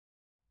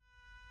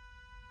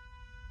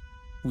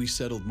We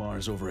settled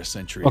Mars over a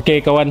century. Oke,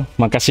 kawan,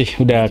 makasih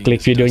udah klik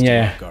videonya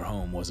ya. Our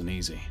home wasn't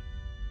easy,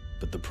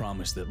 but the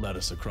promise that led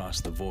us across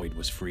the void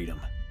was freedom.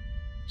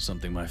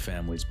 Something my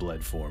family's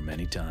bled for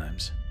many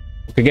times.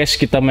 Oke guys,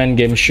 kita main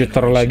game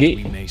shooter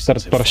lagi,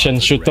 third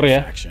person shooter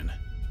ya.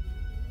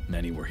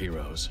 Many were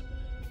heroes,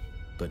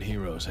 but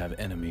heroes have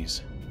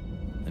enemies,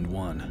 and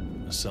one,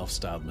 a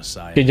self-styled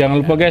messiah. Oke,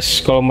 jangan lupa guys,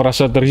 kalau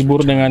merasa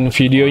terhibur dengan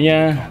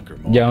videonya,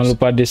 jangan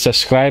lupa di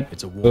subscribe,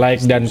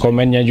 like dan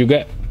komennya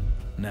juga.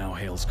 Now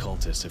Hale's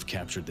cultists have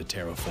captured the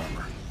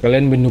terraformer.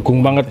 Kalian mendukung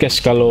banget guys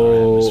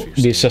kalau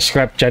di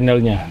subscribe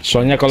channelnya.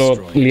 Soalnya kalau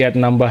lihat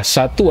nambah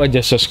satu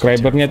aja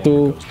subscribernya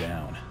tuh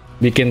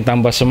bikin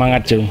tambah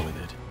semangat cuy.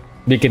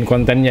 Bikin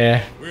kontennya ya.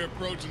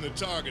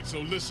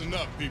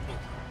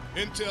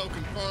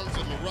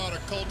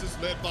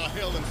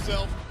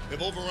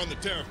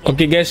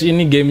 Oke guys,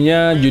 ini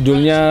gamenya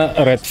judulnya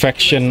Red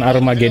Faction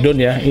Armageddon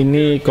ya.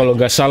 Ini kalau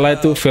nggak salah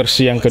itu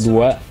versi yang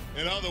kedua.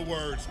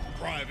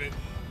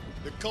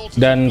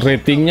 Dan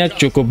ratingnya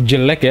cukup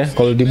jelek ya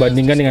kalau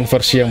dibandingkan dengan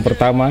versi yang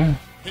pertama.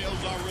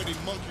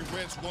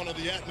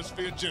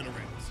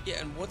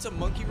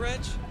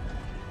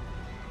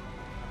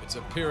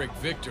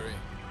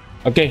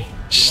 Oke,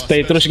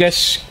 stay terus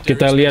guys.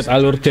 Kita lihat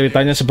alur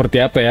ceritanya seperti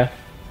apa ya.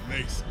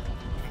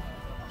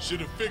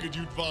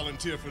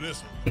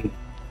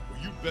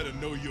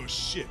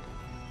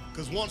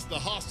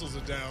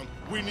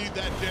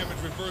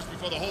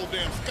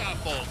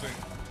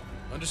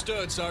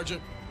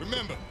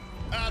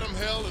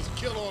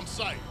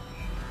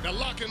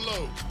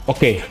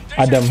 Oke,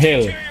 Adam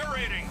Hale.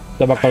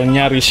 Kita bakal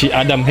nyari si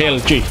Adam Hale,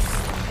 cuy.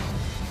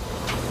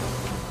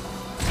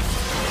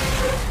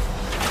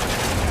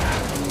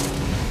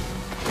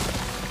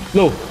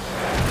 Loh.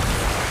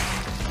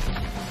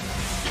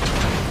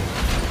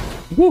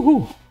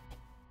 Wuhu.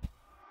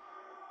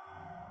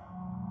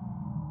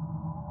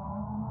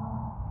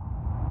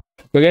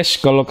 Oke guys,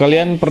 kalau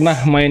kalian pernah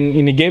main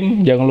ini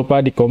game, jangan lupa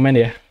di komen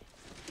ya.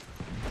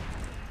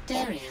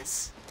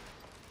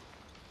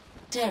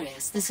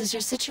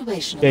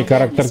 Oke,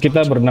 karakter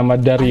kita bernama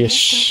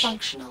Darius.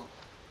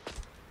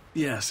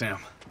 Yeah,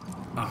 Sam.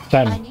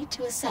 Sam. I need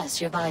to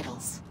assess your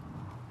vitals.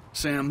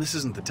 Sam, this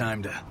isn't the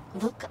time to...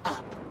 Look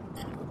up.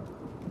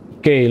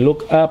 Oke,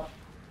 look up.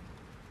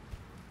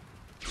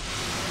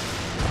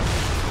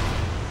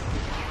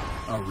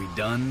 Are we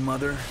done,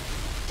 Mother?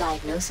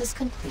 Diagnosis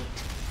complete.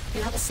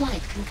 You have a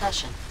slight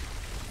concussion.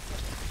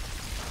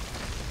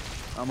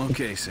 I'm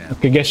okay, Sam.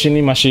 Oke guys, ini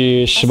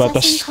masih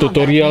sebatas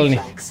tutorial nih.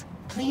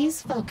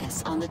 Please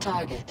focus on the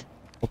target.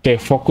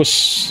 Oke,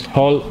 fokus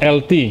hold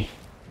LT.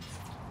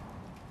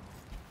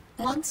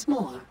 Once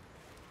more.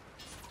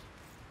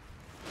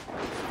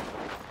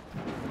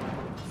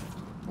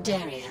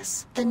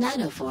 Darius, the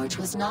nanoforge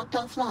was knocked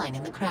offline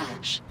in the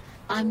crash.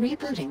 I'm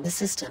rebooting the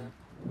system.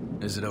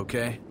 Is it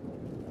okay?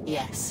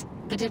 Yes,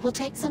 but it will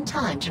take some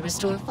time to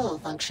restore full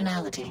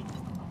functionality.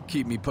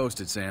 Keep me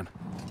posted, Sam.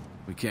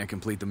 We can't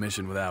complete the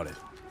mission without it.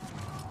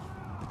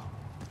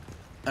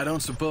 I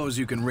don't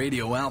suppose you can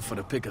radio Alpha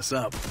to pick us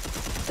up.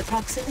 The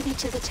proximity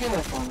to the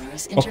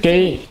terraformers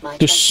Oke,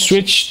 to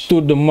switch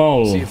to the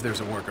mall. See if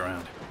there's a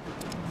workaround.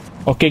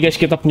 Oke guys,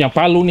 kita punya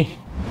palu nih.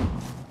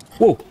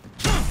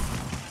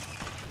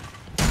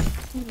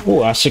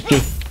 Asik cuy.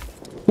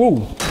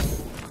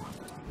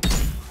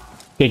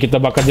 Oke,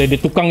 kita bakal jadi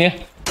tukang ya.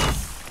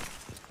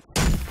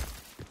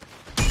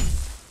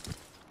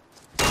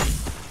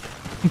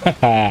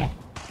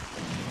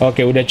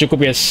 Oke, udah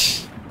cukup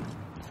guys.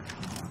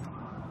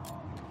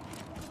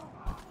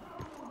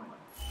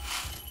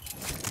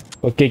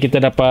 Oke, kita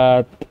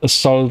dapat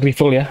assault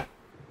rifle ya,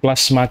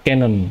 plasma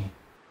cannon.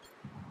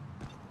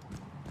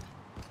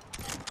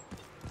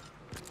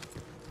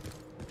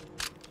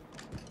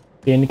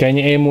 Oke, ini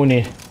kayaknya ammo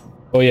nih.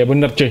 Oh ya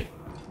bener cuy.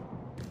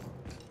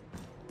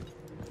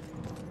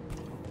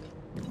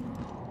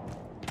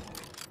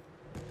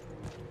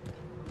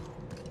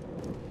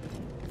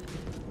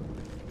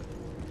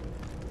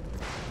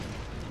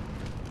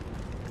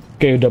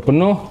 Oke, udah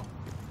penuh.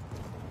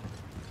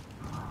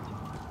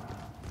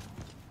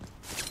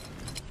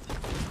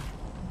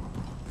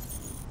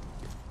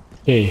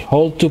 Oke,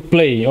 hold to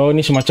play. Oh,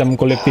 ini semacam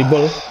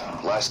collectible.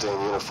 Last day in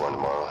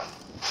uniform tomorrow.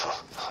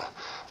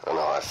 I don't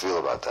know how I feel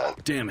about that.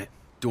 Damn it,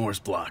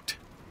 door's blocked.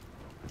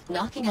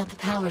 Knocking out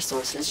the power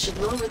sources should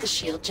lower the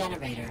shield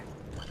generator.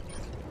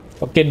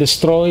 Oke,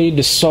 destroy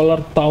the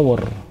solar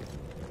tower.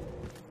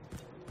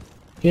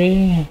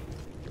 Oke.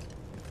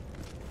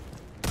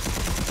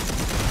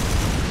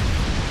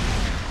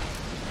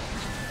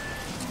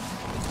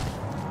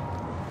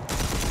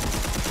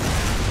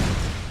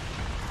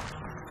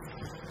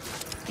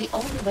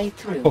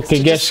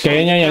 Oke guys,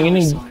 kayaknya yang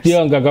ini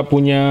dia gak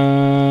punya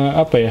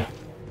apa ya?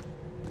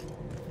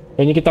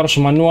 Kayaknya kita harus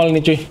manual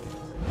nih cuy.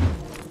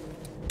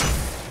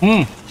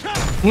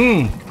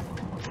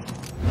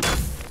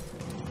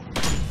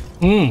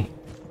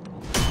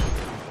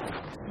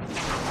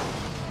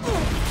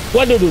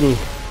 Waduh, duduh.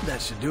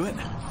 That should do it.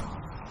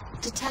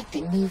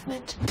 Detecting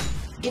movement.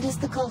 It is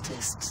the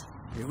cultists.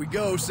 Here we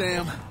go,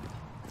 Sam.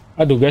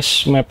 Aduh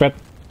guys, mepet.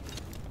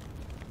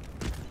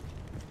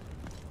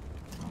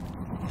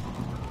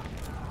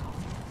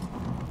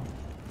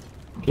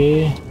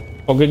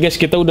 Oke guys,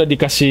 kita udah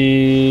dikasih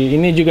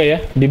ini juga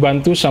ya,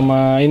 dibantu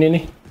sama ini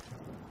nih.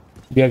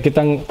 Biar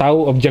kita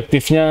tahu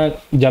objektifnya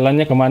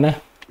jalannya kemana.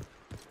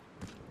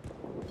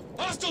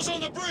 Hostiles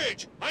on the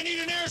bridge. I need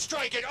an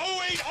airstrike at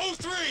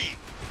 0803.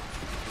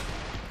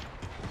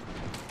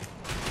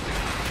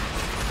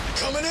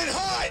 Coming in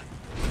hot.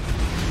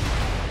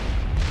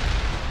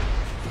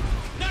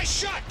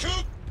 Nice shot,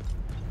 Coop.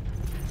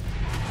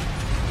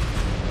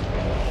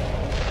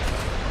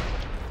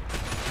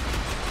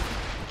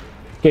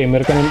 Oke,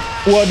 mereka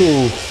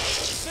waduh.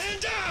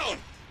 Stand down.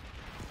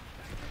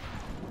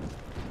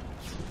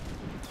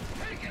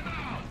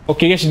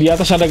 Oke guys, di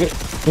atas ada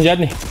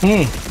penjahat nih.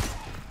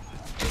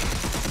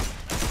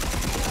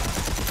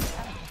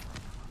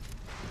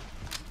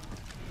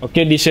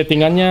 Oke, di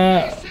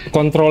settingannya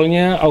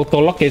kontrolnya auto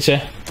lock guys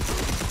ya.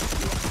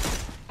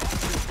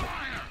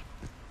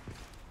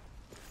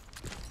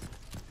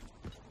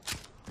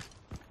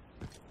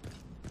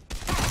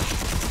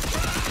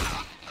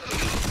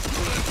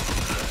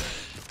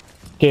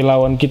 Oke,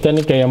 lawan kita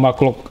nih kayak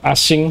makhluk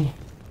asing.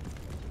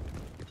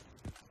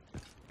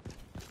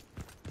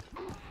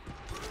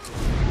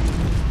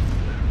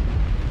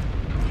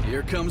 Here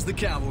comes the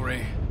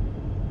cavalry.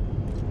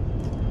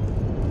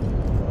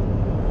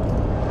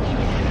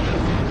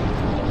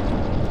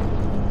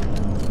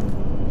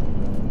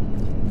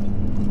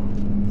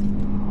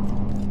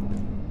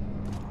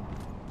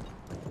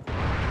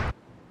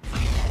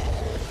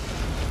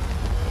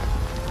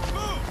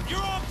 Move.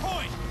 You're on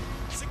point.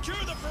 Secure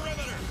the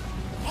perimeter.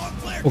 On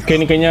flare. Oke,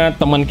 ini kayaknya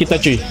teman kita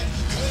cuy.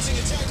 Commencing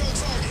attack on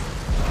target.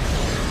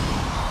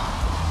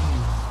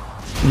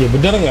 Iya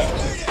benar nggak?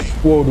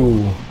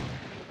 Waduh.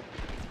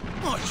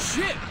 Oh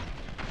shit!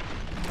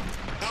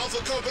 Alpha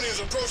Company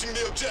is approaching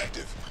the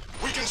objective.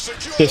 We can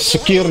secure Oke,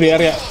 secure di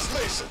area.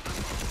 Mason.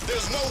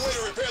 There's no way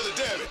to repair the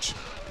damage.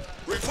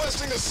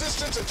 Requesting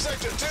assistance at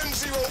sector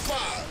 1005.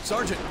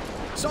 Sergeant,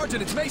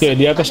 it's Oke, Mason.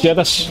 di atas, di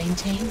atas.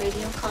 Maintain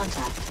radio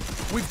contact.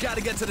 We've got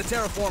to get to the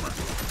terraformer.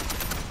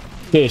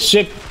 Oke,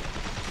 sip.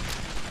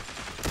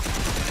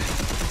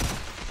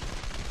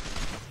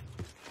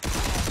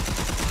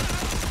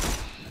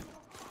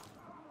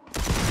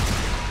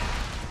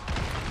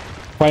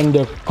 Find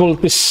the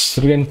cultist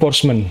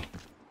reinforcement.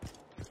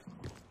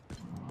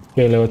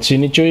 Oke, lewat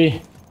sini cuy.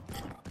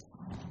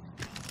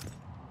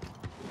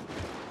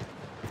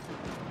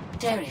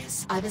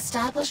 Darius, I've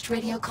established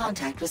radio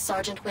contact with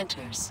Sergeant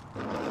Winters.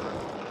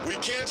 We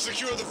can't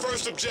secure the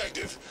first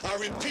objective. I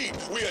repeat,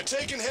 we are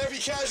taking heavy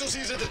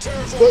casualties at the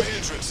terraform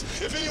entrance.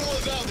 If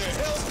anyone's out there,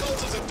 Hell's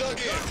cultists have dug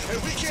in, and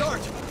we can't...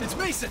 Sergeant, it's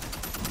Mason.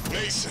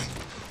 Mason,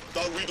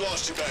 thought we'd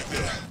lost you back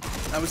there.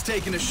 I was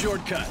taking a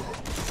shortcut.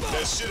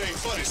 That shit ain't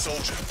funny,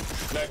 soldier.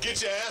 Now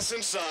get your ass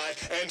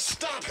inside and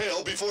stop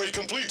Hell before he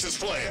completes his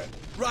plan.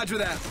 Roger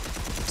that.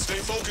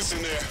 Stay focused in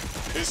there.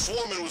 It's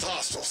swarming with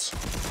hostiles.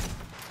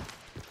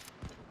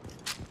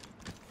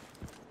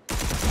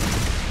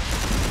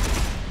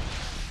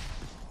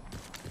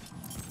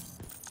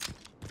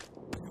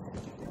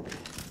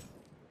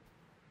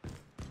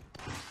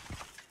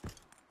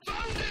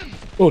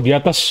 Oh, di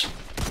atas.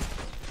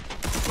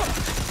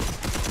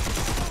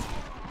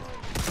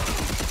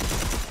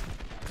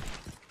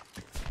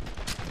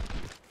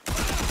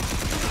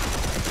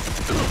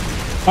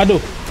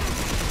 Aduh.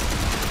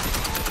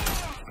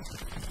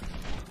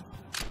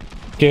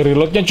 Oke,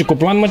 reloadnya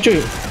cukup lama cuy.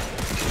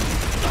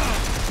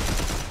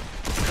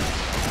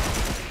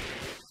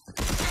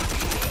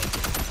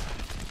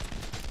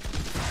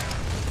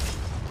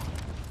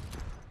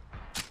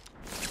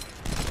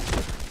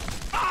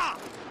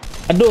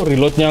 Aduh,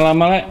 reloadnya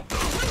lama le.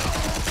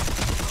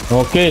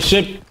 Oke,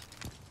 sip.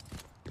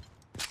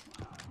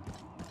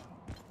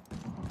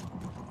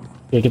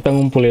 Oke, kita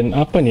ngumpulin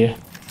apa nih ya?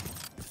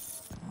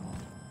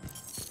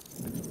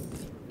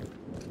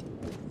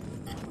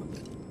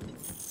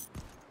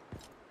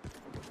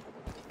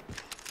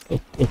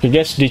 Oke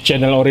guys, di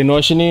channel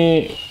ORINOIZE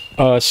ini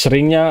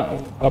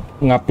seringnya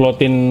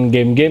nguploadin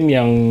game-game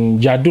yang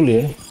jadul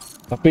ya.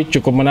 Tapi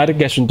cukup menarik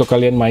guys untuk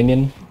kalian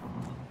mainin.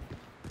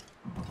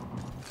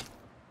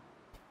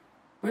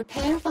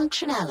 Repair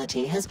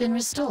functionality has been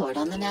restored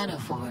on the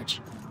nanoforge.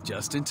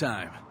 Just in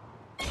time.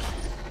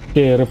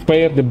 Oke,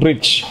 repair the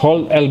bridge,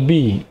 hold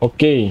LB.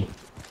 Oke.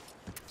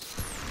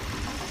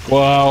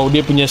 Wow,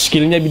 dia punya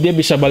skillnya, dia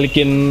bisa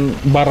balikin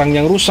barang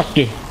yang rusak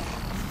cuy.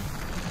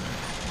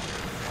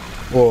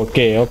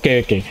 Oke.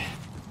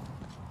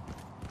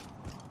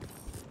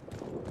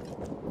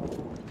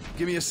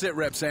 Give me a sit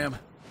rep, Sam.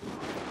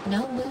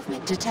 No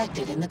movement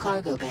detected in the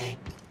cargo bay.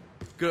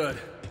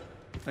 Good.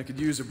 I could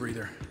use a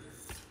breather.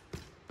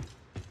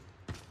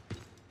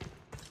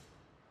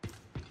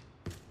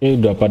 Ini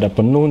udah pada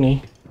penuh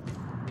nih.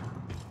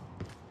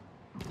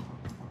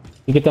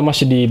 Ini kita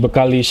masih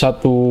dibekali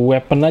satu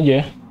weapon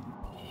aja ya.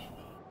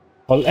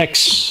 All X.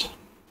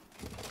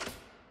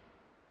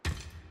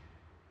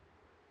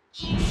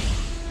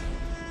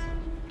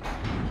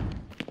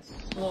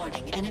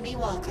 Warning, enemy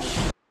walker.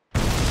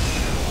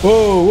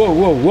 Wow, wow,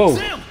 wow, wow.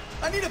 Sam,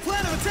 I need a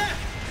plan of attack.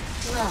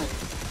 Run.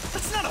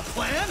 That's not a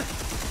plan.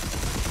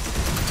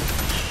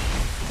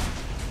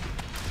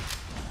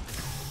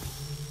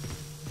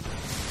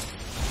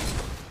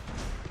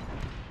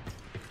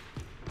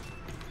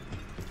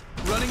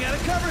 Running out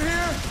of cover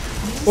here.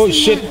 Use Oh, the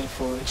shit.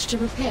 nanoforge to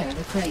repair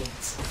the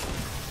crates.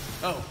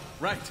 Oh,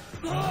 right.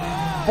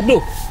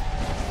 Aduh.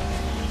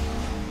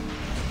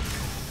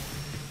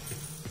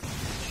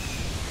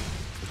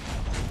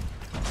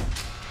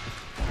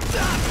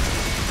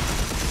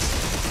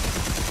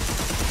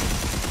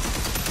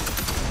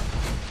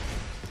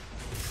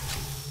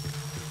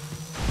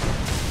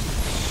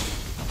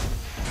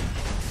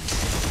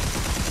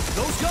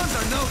 Those guns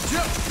are no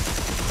joke.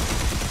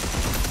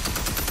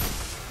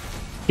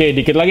 Oke,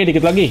 dikit lagi,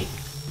 dikit lagi.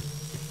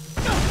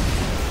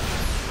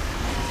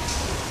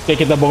 Oke,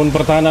 kita bangun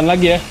pertahanan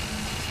lagi ya.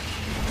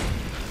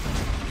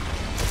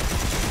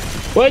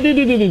 Waduh,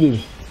 duh, duh, duh, duh.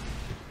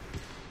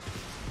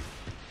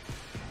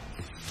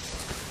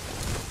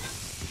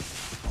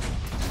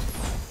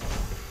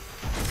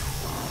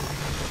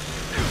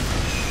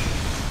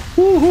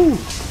 Wuhu.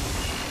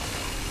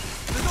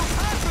 There's no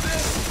time for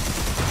this.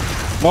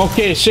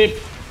 Oke, sip.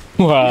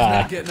 He's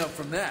Wah, not getting up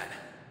from that.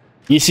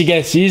 easy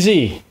guys,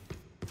 easy.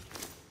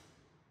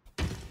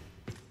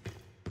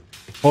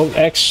 Hold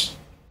X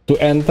to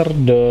enter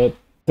the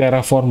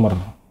terraformer.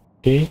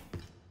 Oke.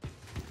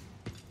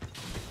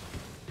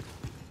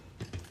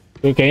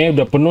 Oke, kayaknya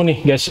udah penuh nih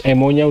guys,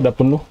 emonya udah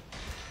penuh.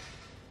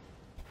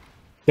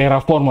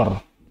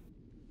 Terraformer.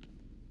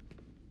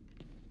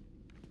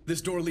 This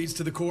door leads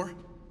to the core?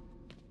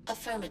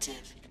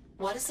 Affirmative.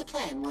 What is the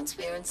plan once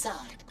we're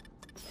inside?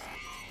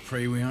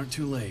 Pray we aren't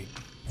too late.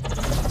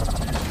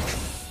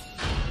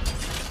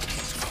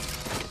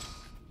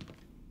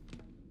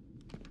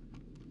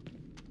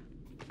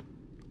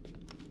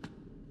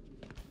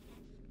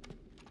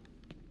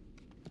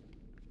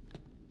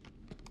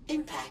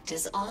 Impact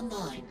is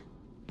online.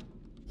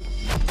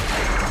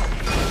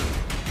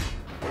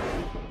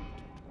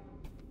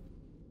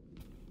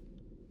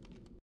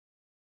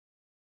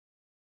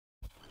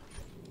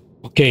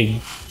 Oke.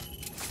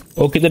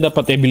 Oh, kita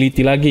dapat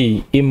ability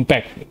lagi,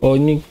 impact. Oh,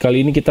 ini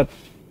kali ini kita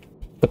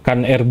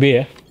tekan RB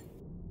ya.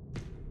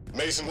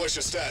 Mason, what's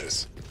your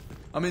status?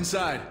 I'm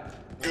inside.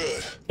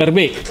 Good.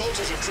 RB. The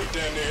cultures have tripped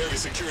down near every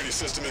security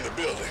system in the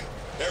building.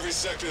 Every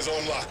sector is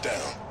on lockdown.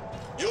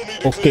 You'll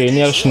need to Oke, clear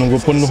ini each harus one nunggu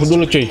before the penuh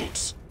dulu system cuy.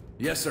 reboots.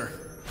 Yes, sir.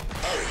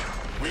 Hurry.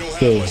 We don't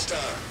Okay. have much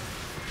time.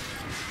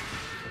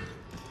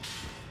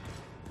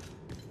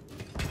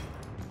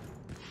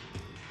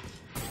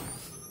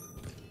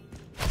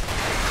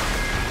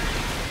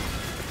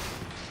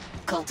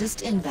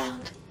 Cultist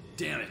inbound.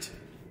 Damn it.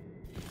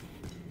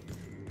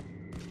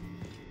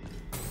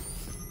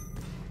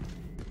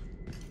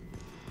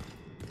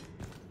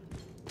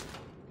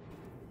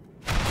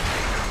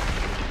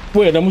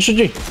 Wih, ada musuh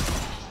cuy.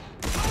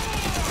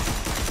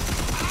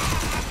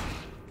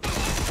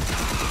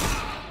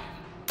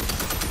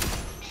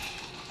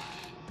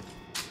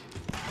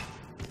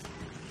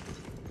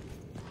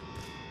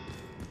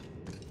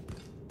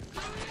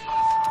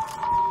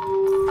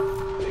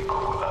 They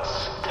call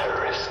us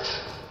terrorists,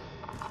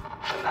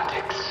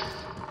 fanatics.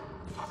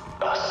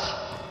 Us.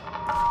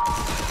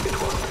 It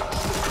wasn't us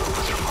that drove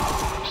us from our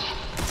homes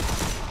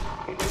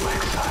into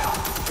exile.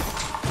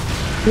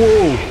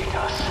 Wow,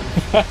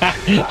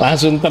 Hating us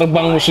langsung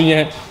terbang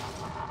musuhnya.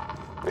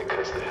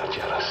 because they are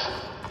jealous.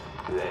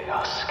 They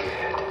are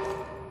scared.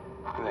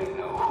 They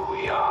know who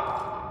we are.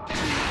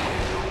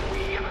 They know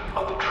we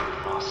are the true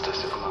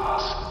masters of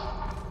Mars.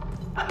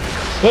 And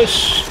because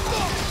Wes.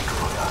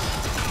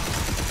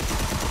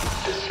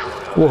 destroy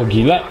our Wah,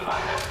 gila.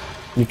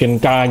 Bikin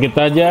kaget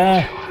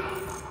aja.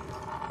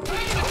 We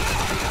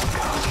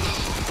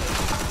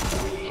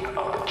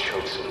are the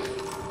chosen,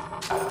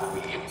 and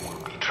we will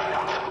be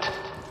triumphant.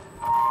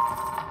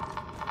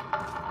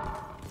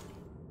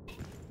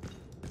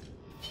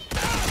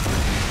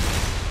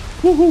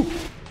 Wuhu.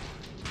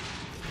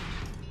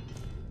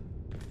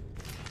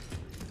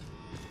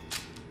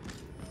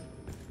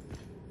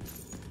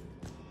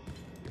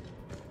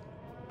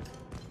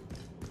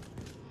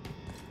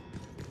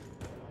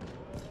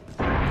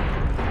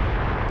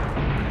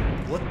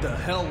 What the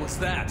hell was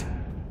that?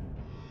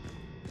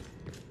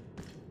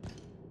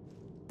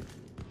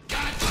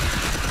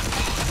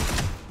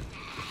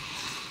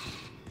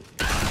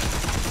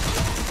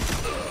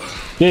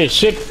 Oke,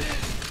 sip.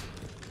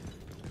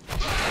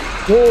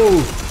 Wow,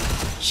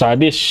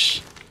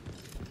 sadis.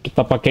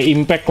 Kita pakai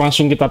impact,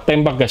 langsung kita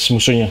tembak guys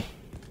musuhnya.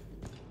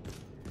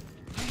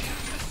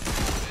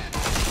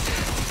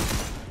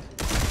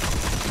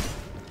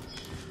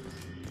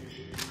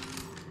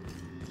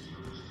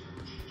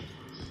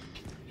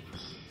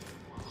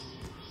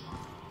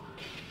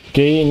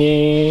 Oke, ini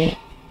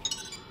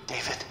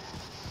David.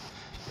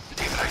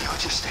 David, are you at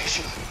your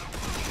station?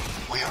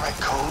 We are at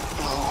code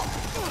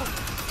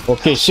blue.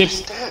 oke, sip.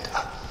 He's dead.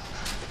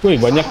 Wih,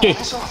 banyak cuy.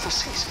 His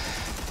office.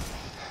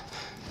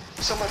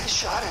 Somebody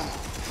shot him.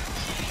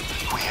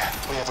 We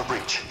have a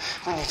breach.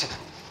 We need to.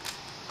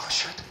 Oh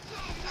shit.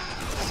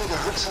 I think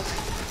I heard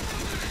something.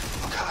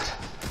 Oh God,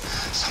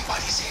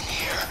 somebody's in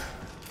here.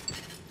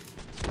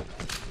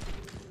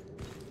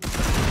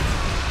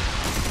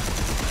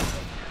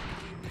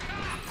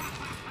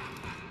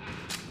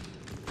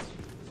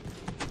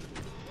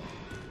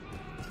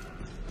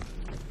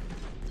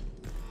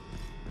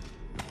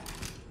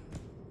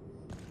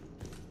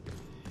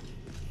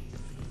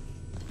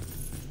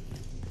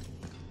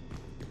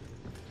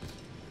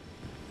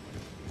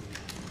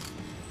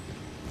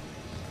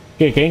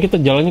 Oke, kayaknya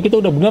jalannya kita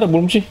udah benar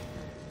belum sih?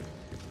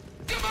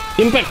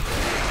 Impact.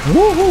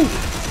 Woohoo.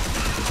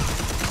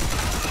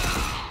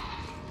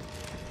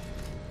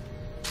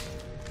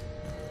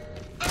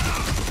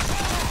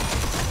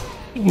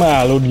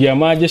 Malu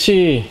diam aja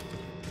sih.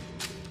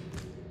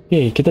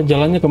 Oke, kita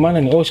jalannya kemana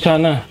nih? Oh,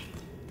 sana.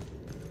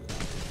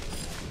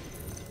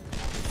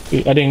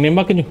 Ada yang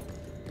nembakin yuk.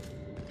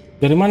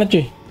 Dari mana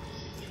cuy?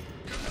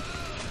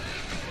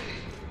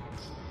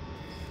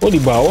 Oh,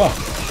 di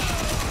bawah.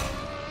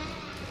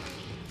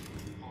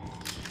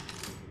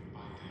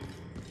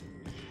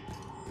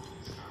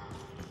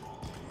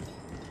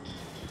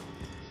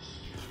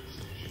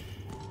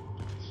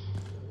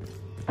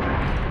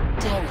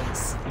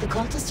 The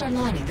cultists are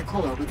lining the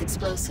core with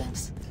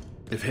explosives.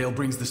 If Hale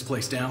brings this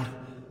place down,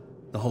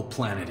 the whole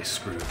planet is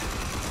screwed.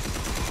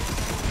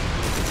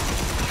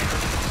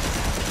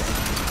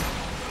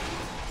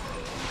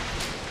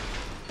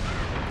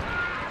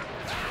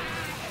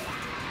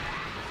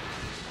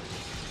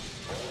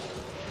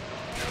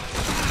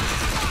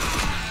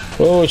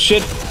 Oh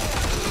shit.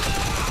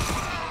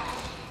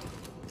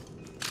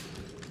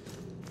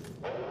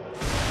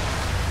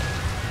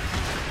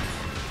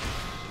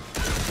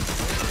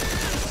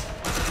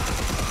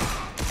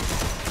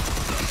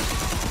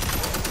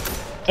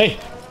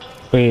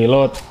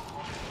 Reload.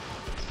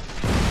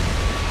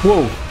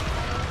 Wow.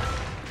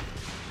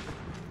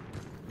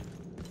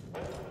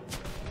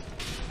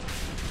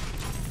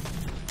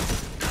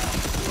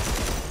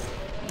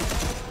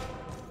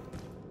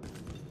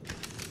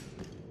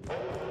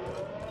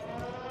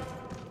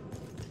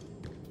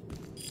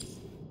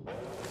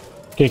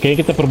 Oke,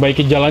 kayaknya kita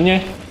perbaiki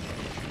jalannya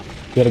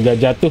biar gak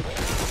jatuh.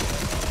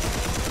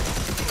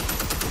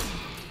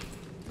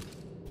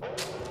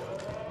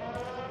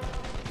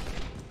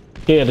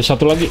 Oke, ada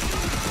satu lagi.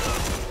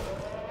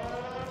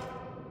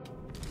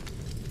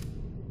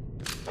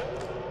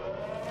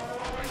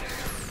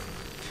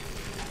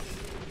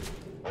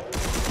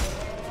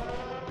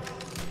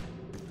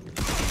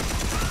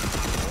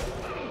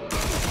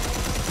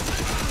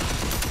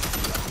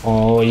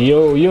 Oh,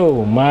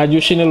 yo, maju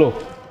sini lo.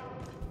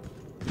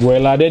 Gue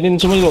ladenin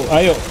semua lo.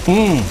 Ayo.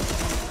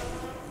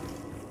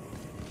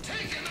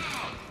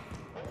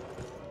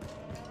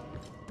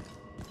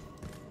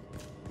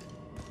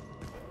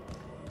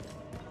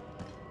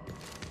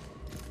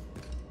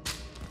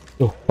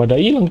 Tuh, pada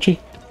hilang cuy.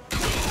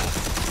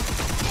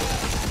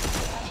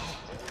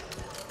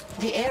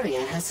 The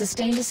area has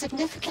sustained a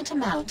significant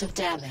amount of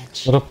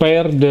damage.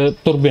 Repair the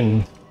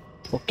turbine.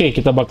 Oke,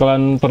 kita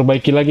bakalan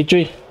perbaiki lagi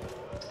cuy.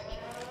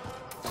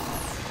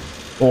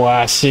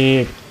 Wah,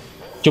 asik.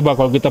 Coba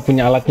kalau kita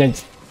punya alatnya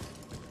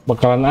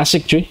bakalan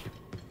asik cuy.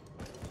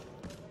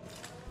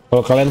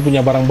 Kalau kalian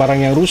punya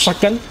barang-barang yang rusak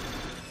kan.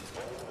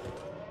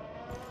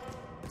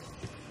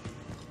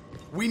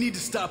 We need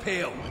to stop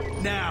Hale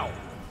now.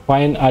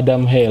 Find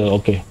Adam Hale,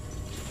 oke.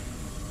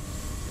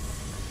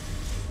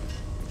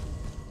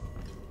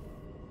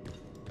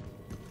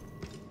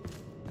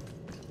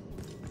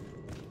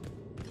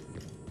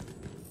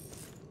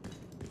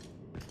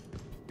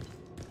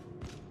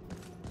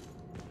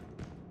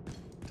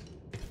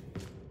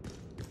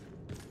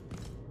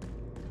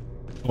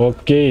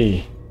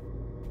 Oke.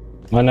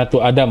 Mana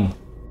tuh Adam?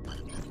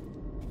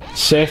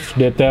 Save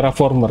the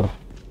terraformer.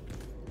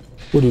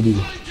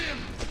 Waduh.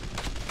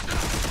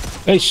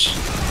 Eish.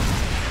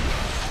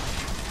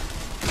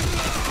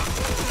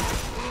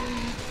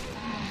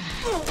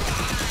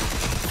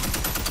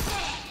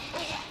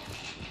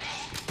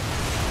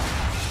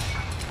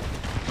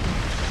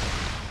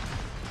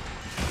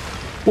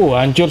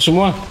 Hancur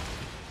semua.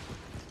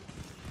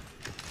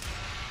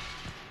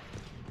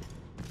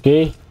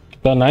 Oke,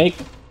 kita naik.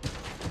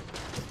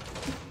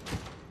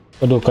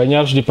 Aduh,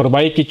 kayaknya harus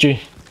diperbaiki cuy.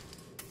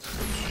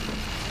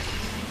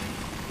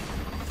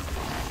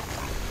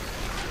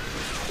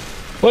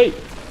 Woi.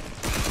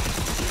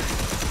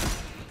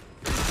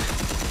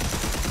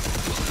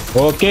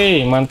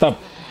 Oke, mantap.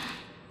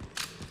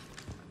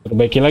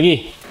 Perbaiki lagi.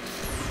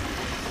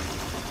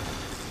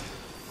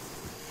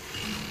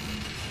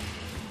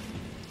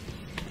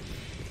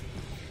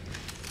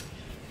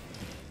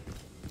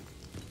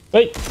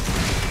 Hei.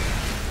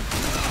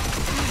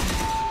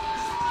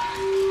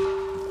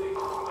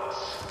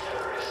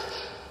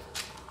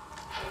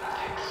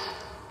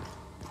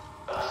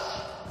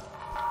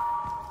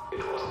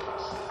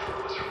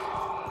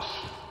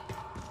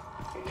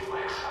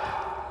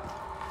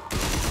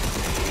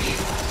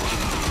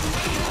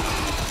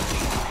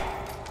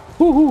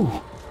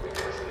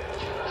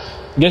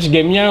 Guys,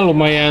 gamenya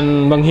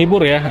lumayan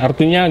menghibur ya.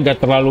 Artinya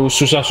gak terlalu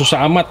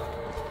susah-susah amat.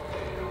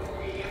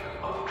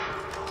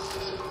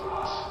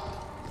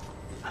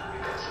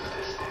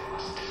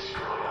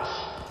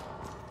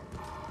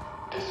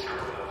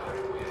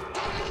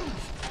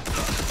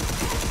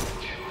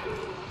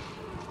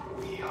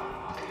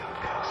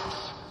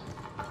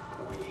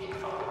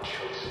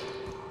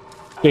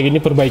 Kayak gini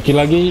perbaiki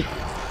lagi.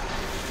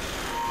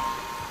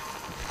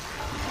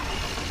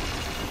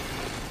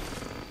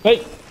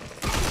 Hei.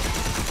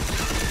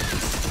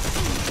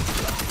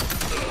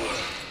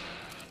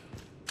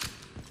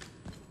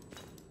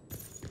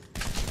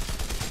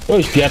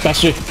 Oh, di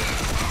atas sih.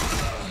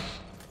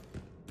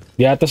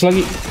 Di atas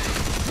lagi.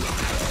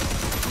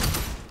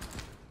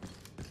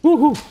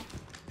 Wuhu.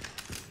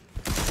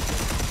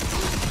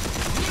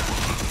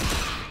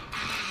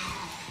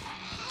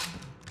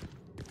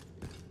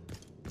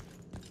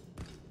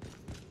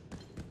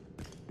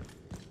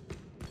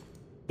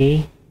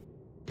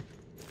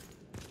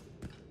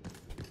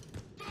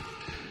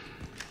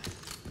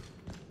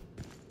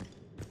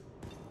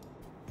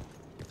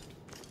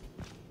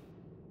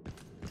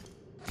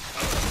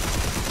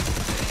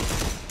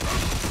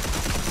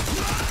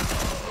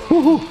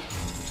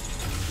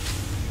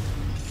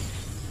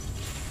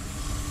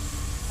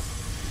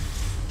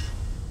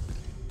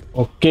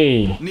 Oke.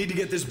 Okay. Need to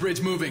get this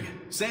bridge moving.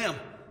 Sam,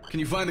 can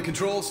you find the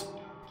controls?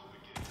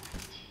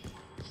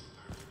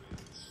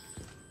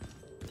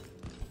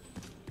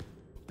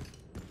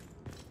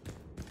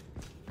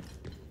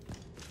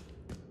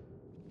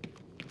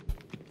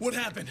 What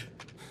happened?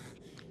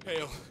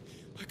 Hale,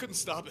 I couldn't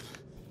stop it.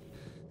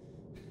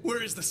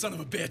 Where is the son of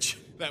a bitch?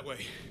 That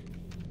way.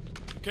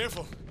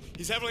 Careful,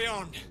 he's heavily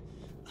armed.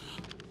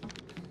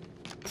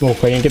 Oh,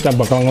 kayaknya kita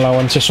bakal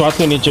ngelawan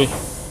sesuatu nih, cuy.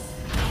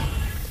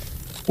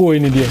 Oh,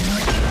 ini dia.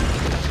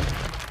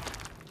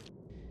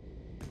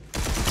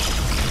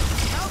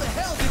 How the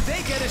hell did they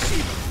get a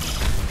sheep?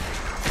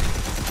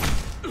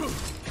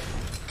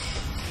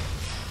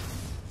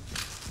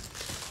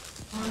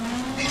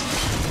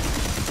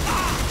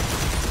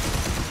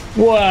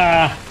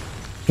 Wah,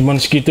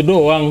 cuman segitu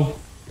doang.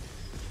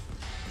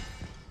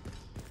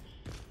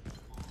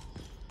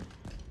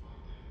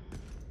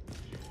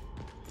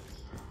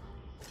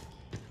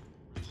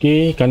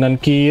 Oke,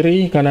 kanan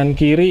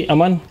kiri,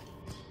 aman.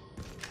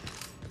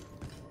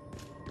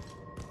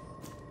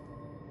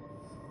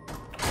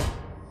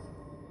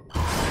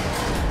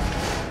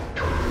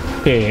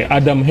 Oke,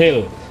 Adam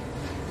Hale.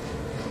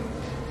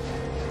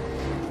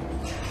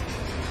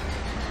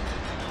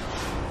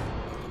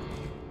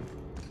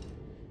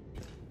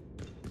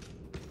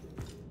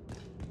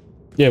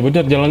 Ya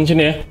benar, jalan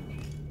sini ya.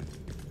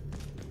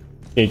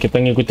 Oke, kita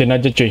ngikutin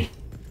aja cuy.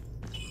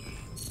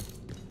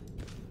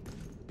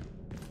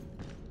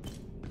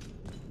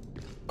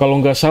 Kalau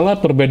nggak salah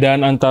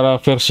perbedaan antara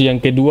versi yang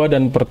kedua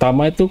dan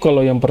pertama itu, kalau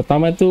yang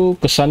pertama itu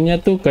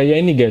kesannya tuh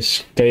kayak ini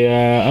guys,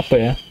 kayak apa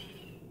ya?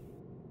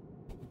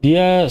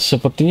 Dia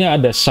sepertinya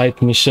ada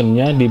side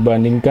missionnya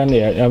dibandingkan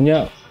ya,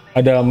 namanya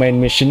ada main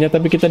missionnya,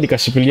 tapi kita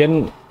dikasih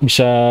pilihan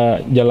bisa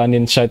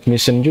jalanin side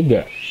mission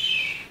juga.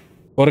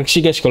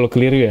 Koreksi guys kalau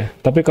keliru ya.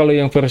 Tapi kalau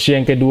yang versi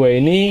yang kedua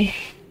ini,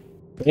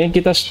 kayaknya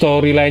kita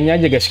storyline-nya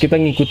aja guys, kita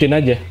ngikutin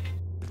aja,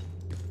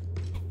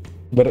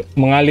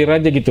 mengalir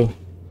aja gitu.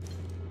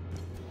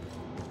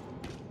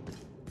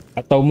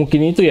 Atau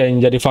mungkin itu ya yang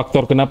jadi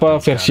faktor kenapa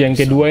versi yang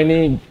kedua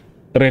ini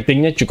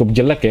ratingnya cukup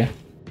jelek ya.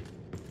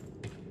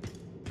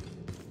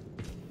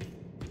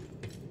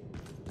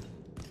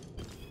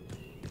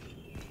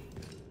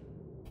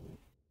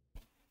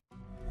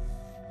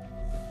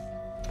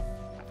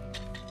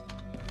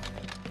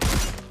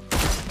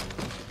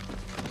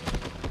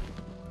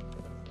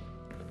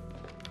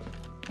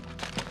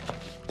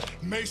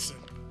 Mason,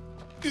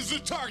 is the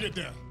target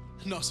down?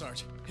 No,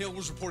 Sarge. Hale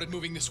was reported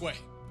moving this way.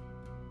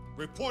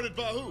 Reported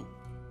by who?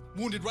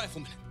 Wounded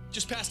rifleman.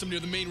 Just passed him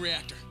near the main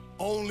reactor.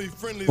 Only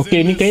friendlies Oke,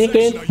 in ini this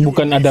kayaknya section are you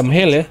bukan and Adam Mason.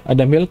 Hale ya.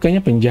 Adam Hale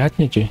kayaknya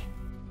penjahatnya cuy.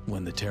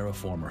 When the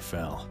terraformer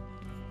fell,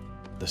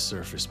 the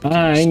surface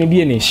Ah, became ini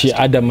dia nih si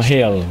storm-blasted. Adam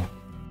Hale.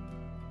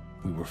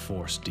 We were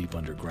forced deep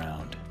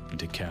underground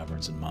into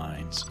caverns and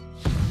mines.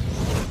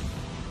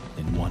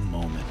 In one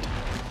moment,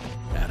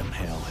 Adam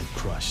Hale had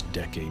crushed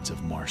decades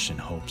of Martian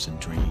hopes and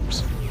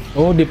dreams.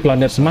 Oh, di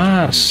planet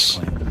Mars.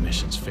 Claimed the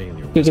mission's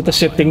failure Oke, was kita not my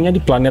settingnya own.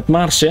 di planet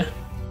Mars ya.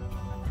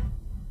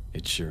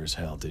 It sure as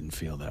hell didn't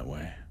feel that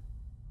way.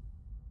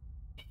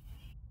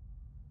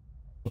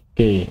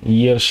 Oke,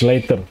 years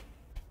later.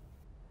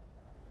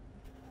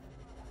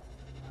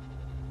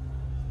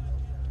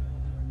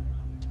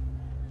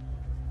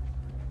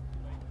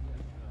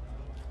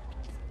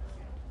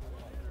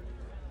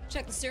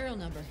 Check the serial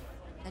number.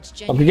 That's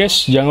Oke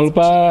guys, jangan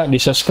lupa di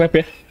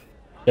subscribe ya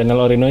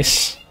channel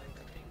ORINOIZE.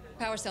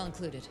 Power cell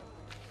included.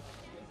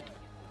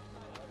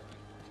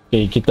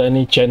 Oke, kita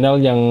ini channel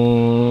yang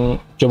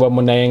coba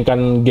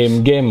menayangkan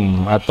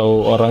game-game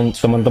atau orang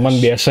teman-teman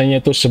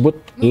biasanya tuh sebut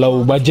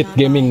low budget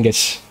gaming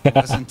guys.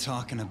 Wasn't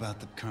talking about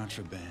the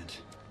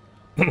contraband.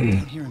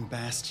 Down here in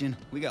Bastion,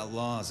 we got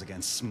laws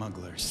against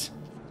smugglers.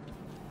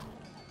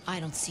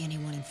 I don't see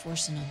anyone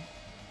enforcing them.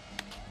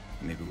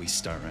 Maybe we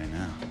start right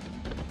now.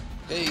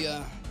 Hey,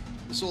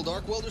 this old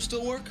arc welder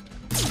still work?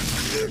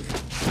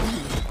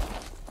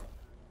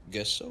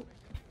 Guess so.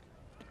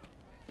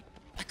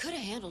 I could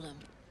have handled him.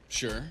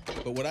 Sure,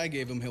 but what I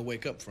gave him, he'll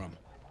wake up from.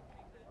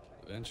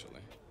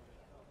 Eventually.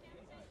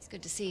 It's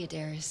good to see you,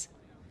 Darius.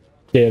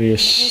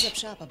 Serius. Close up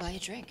shop, I'll buy you a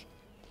drink.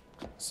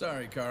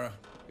 Sorry, Kara.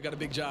 I got a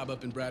big job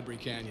up in Bradbury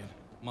Canyon.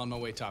 I'm on my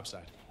way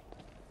topside.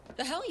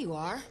 The hell you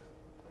are?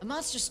 A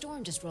monster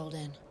storm just rolled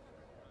in.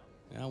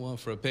 Yeah, well,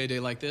 for a payday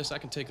like this, I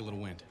can take a little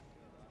wind.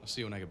 I'll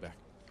see you when I get back.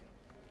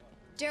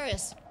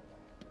 Darius.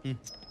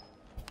 It's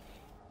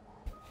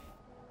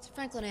a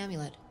Franklin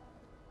amulet.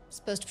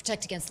 Supposed to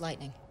protect against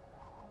lightning.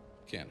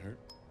 Can't hurt.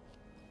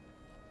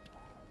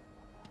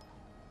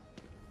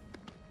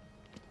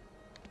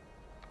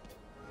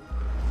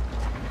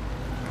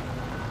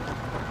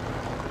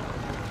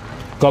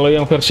 Kalau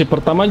yang versi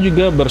pertama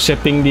juga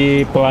bersetting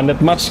di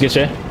planet Mars guys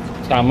ya.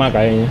 Sama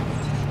kayaknya.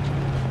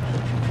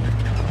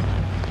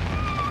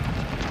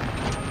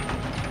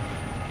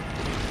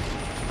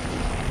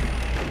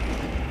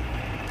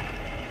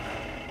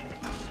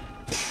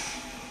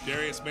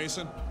 Darius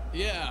Mason?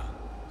 Yeah,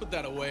 put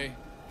that away.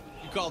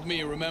 You called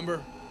me, remember?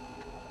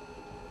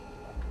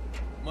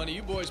 Money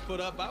you boys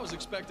put up, I was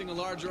expecting a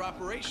larger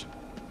operation.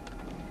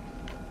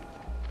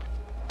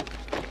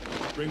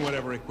 Bring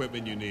whatever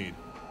equipment you need.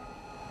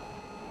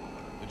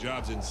 The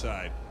job's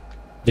inside.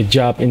 The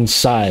job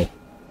inside.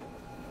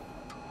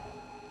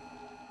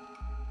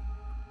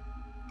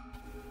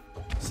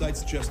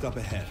 Site's just up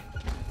ahead.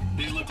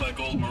 These look like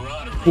old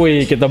Marauder.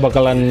 Wih, kita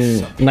bakalan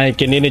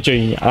naikin ini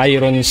cuy,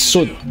 Iron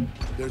Suit.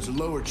 There's a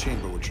lower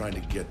chamber we're trying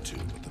to get to,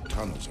 but the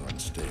tunnels are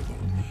unstable.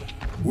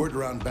 Word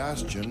around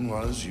Bastion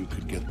was you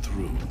could get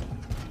through.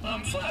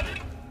 I'm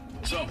flattered.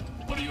 So,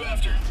 what are you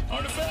after?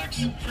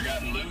 Artifacts?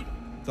 Forgotten loot?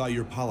 Thought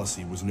your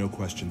policy was no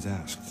questions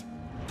asked.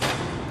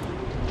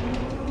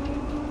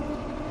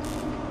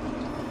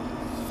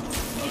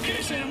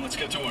 Okay, Sam, let's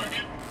get to work.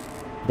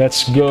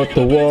 Let's go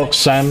to work,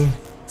 Sam.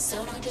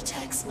 Sonar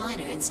detects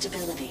minor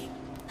instability.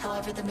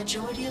 However, the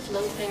majority of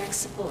load-bearing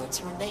supports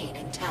remain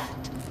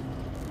intact.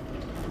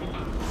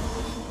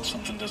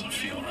 Something doesn't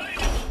feel right.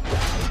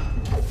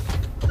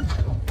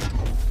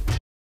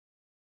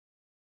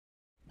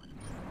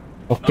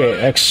 Oke,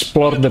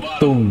 explore the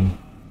tomb.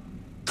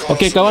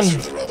 Oke, kawan,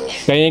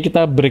 kayaknya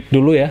kita break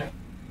dulu ya.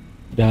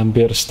 Udah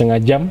hampir setengah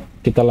jam.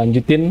 Kita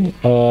lanjutin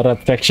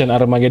Red Faction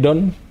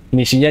Armageddon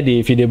misinya di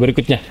video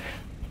berikutnya.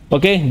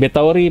 Oke,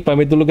 Betaori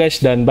pamit dulu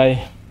guys, dan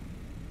bye.